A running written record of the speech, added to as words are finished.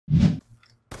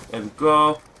There we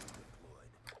go.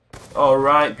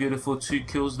 Alright, beautiful. 2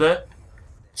 kills there.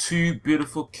 2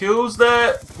 beautiful kills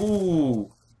there.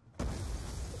 Ooh.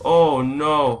 Oh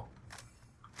no.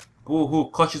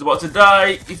 Boo-hoo. Kosh is about to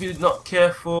die if he's not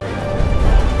careful.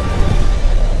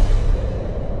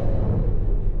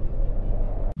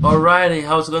 Alrighty,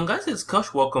 how's it going, guys? It's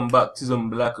Kosh. Welcome back to some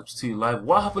Black Ops 2 Live.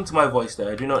 What happened to my voice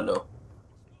there? I do not know.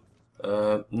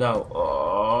 Now.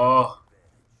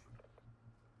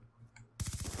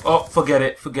 Oh, forget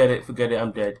it.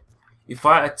 I'm dead. If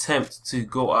I attempt to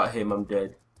go at him, I'm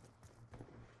dead.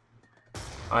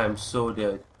 I am so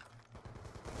dead.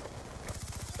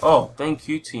 Oh, thank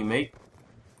you, teammate.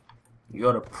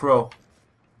 You're a pro.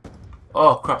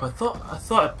 Oh crap! I thought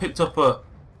I picked up a.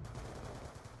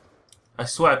 I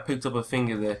swear I picked up a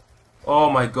finger there.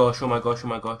 Oh my gosh! Oh my gosh! Oh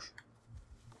my gosh!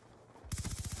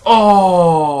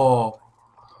 Oh!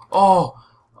 Oh!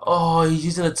 He's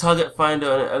using a target finder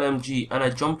on an LMG, and I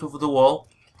jumped over the wall.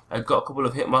 I got a couple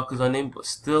of hit markers on him, but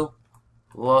still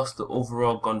lost the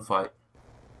overall gunfight.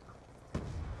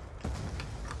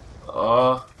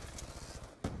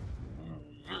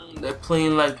 They're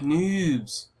playing like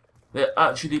noobs. They're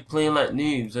actually playing like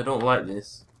noobs. I don't like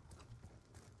this.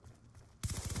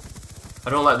 I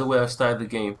don't like the way I started the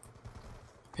game.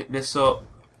 Pick this up.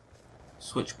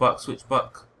 Switch back.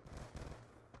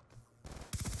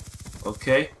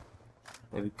 Okay.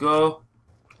 There we go.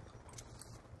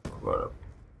 Right up.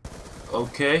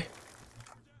 Okay.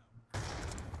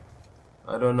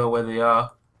 I don't know where they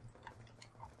are.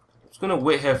 I'm just gonna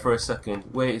wait here for a second.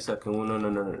 Wait a second. Oh,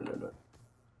 no.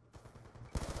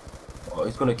 Oh,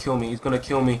 he's gonna kill me.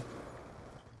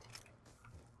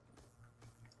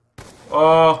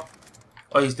 Oh,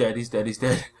 he's dead.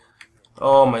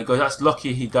 Oh my god, that's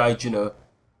lucky he died, you know,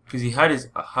 because he had his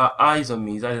eyes on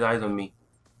me. There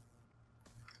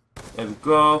we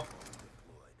go.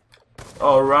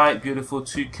 Alright, beautiful.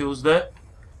 2 kills there.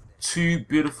 2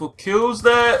 beautiful kills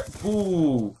there.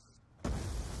 Boo.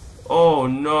 Oh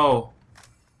no.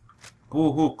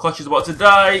 Boo-hoo. Kosh is about to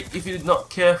die if he's not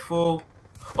careful.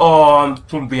 Oh, I'm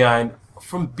from behind.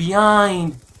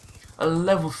 A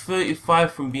level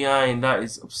 35 from behind. That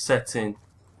is upsetting.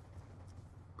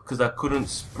 Because I couldn't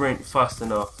sprint fast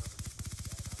enough.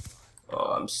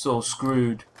 Oh, I'm so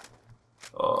screwed.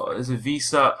 Oh, there's a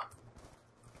VSAT.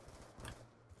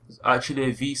 There's actually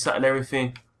a VSAT and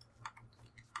everything.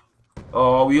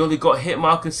 Oh, we only got hit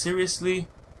markers, seriously?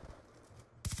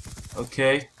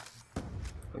 Okay.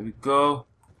 There we go.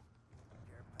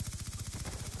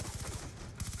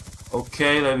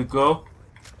 Okay, there we go.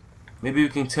 Maybe we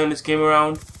can turn this game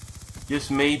around.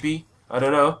 Just maybe. I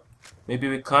don't know. Maybe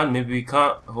we can, maybe we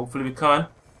can't. Hopefully we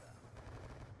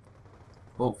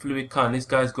can. This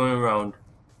guy's going around.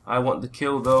 I want the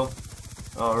kill though.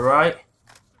 Alright.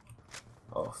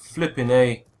 Oh, flipping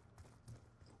A.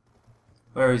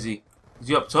 Where is he? Is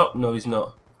he up top? No, he's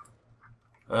not.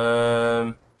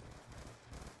 Where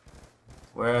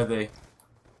are they?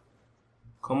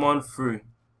 Come on through.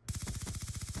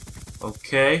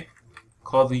 Okay.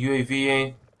 Call the UAV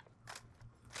in.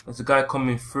 There's a guy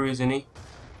coming through, isn't he?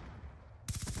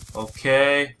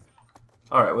 Okay.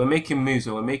 Alright, we're making moves.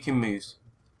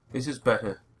 This is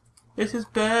better.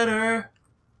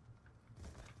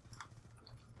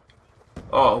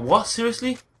 Oh, what?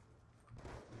 Seriously?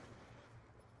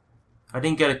 I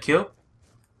didn't get a kill?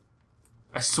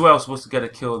 I swear I was supposed to get a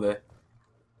kill there.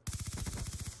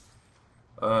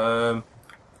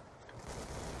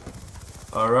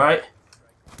 Alright.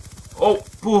 Oh,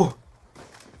 boo!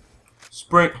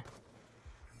 Sprint.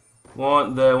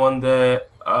 One there,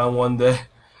 and one there.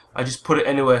 I just put it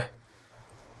anywhere.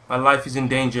 My life is in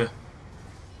danger.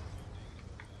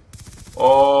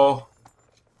 Oh.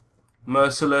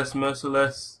 Merciless.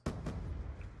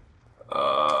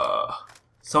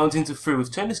 17-3.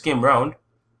 We've turned this game around.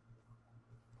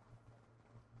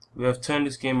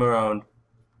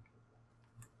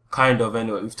 Kind of,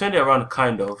 anyway. We've turned it around,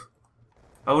 kind of.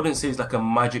 I wouldn't say it's like a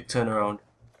magic turnaround.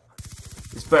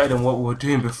 It's better than what we were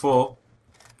doing before.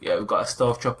 Yeah, we've got a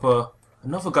stealth chopper.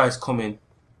 Another guy's coming.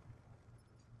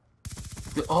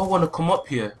 They all want to come up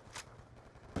here.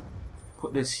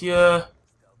 Put this here.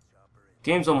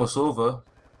 Game's almost over.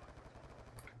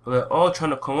 But they're all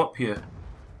trying to come up here.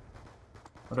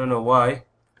 I don't know why.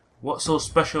 What's so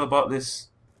special about this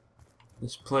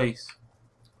place?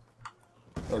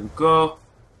 There we go.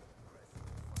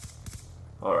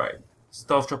 Alright.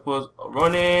 Stealth choppers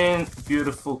running.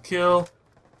 Beautiful kill.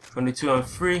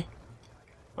 22-3.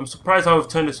 I'm surprised how we've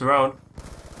turned this around.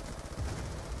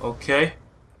 Okay.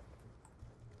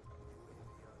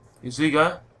 Is we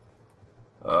got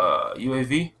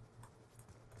UAV.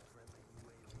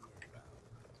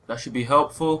 That should be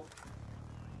helpful.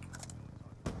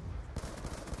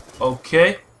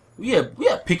 Okay. We are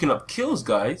picking up kills,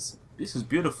 guys. This is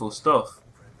beautiful stuff.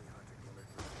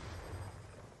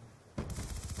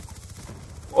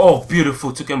 Oh,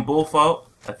 beautiful. Took them both out,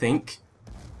 I think.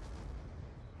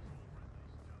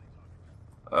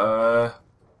 Oh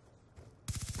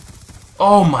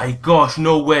my gosh,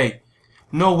 no way.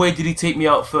 No way did he take me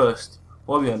out first.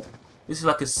 What are we on? This is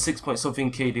like a 6 point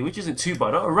something KD, which isn't too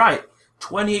bad. Alright.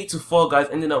 28 to 4, guys,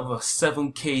 ending up with a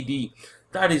 7 KD.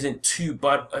 That isn't too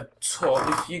bad at all.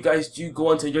 If you guys do go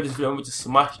on to enjoy this video, remember to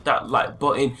smash that like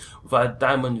button with our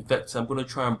diamond vector. I'm going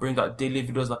to try and bring out daily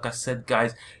videos like I said,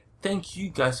 guys. Thank you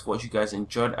guys for what you guys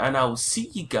enjoyed, and I will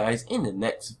see you guys in the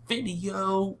next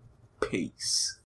video. Peace.